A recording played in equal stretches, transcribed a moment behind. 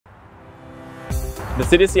The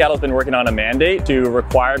City of Seattle has been working on a mandate to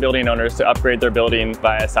require building owners to upgrade their building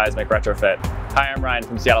via seismic retrofit. Hi, I'm Ryan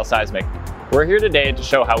from Seattle Seismic. We're here today to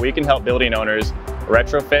show how we can help building owners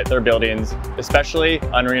retrofit their buildings, especially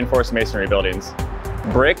unreinforced masonry buildings.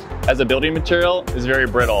 Brick as a building material is very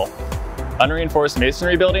brittle. Unreinforced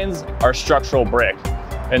masonry buildings are structural brick.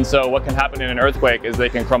 And so what can happen in an earthquake is they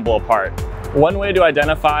can crumble apart. One way to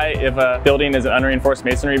identify if a building is an unreinforced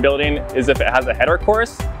masonry building is if it has a header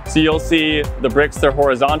course. So you'll see the bricks, they're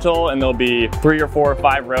horizontal, and there'll be 3 or 4 or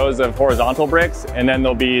 5 rows of horizontal bricks, and then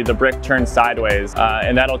there'll be the brick turned sideways,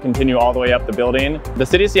 and that'll continue all the way up the building. The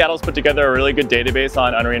City of Seattle has put together a really good database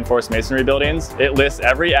on unreinforced masonry buildings. It lists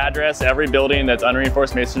every address, every building that's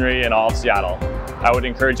unreinforced masonry in all of Seattle. I would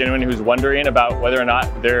encourage anyone who's wondering about whether or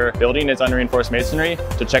not their building is unreinforced masonry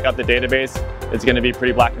to check out the database. It's going to be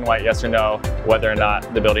pretty black and white, yes or no, whether or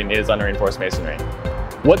not the building is unreinforced masonry.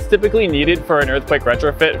 What's typically needed for an earthquake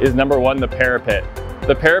retrofit is number one, the parapet.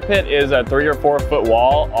 The parapet is a 3 or 4 foot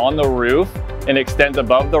wall on the roof and extends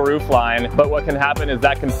above the roof line, but what can happen is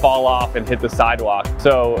that can fall off and hit the sidewalk.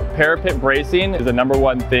 So parapet bracing is the number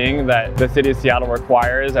one thing that the City of Seattle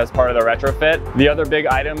requires as part of the retrofit. The other big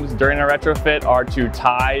items during a retrofit are to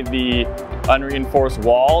tie the unreinforced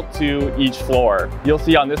wall to each floor. You'll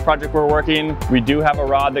see on this project we're working, we do have a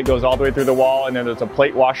rod that goes all the way through the wall, and then there's a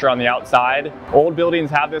plate washer on the outside. Old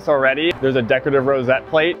buildings have this already. There's a decorative rosette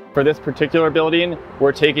plate. For this particular building,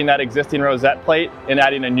 we're taking that existing rosette plate and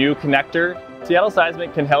adding a new connector. Seattle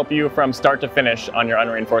Seismic can help you from start to finish on your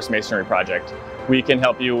unreinforced masonry project. We can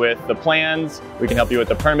help you with the plans, we can help you with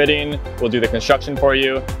the permitting, we'll do the construction for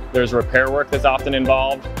you. There's repair work that's often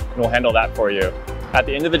involved, and we'll handle that for you. At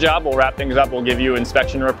the end of the job, we'll wrap things up, we'll give you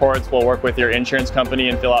inspection reports, we'll work with your insurance company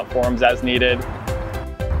and fill out forms as needed.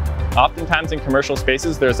 Oftentimes in commercial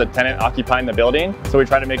spaces, there's a tenant occupying the building, so we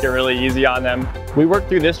try to make it really easy on them. We worked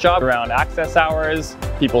through this job around access hours,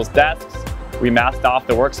 people's desks. We masked off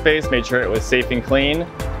the workspace, made sure it was safe and clean.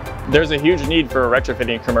 There's a huge need for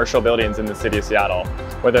retrofitting commercial buildings in the City of Seattle.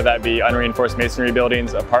 Whether that be unreinforced masonry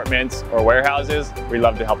buildings, apartments, or warehouses, we'd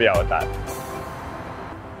love to help you out with that.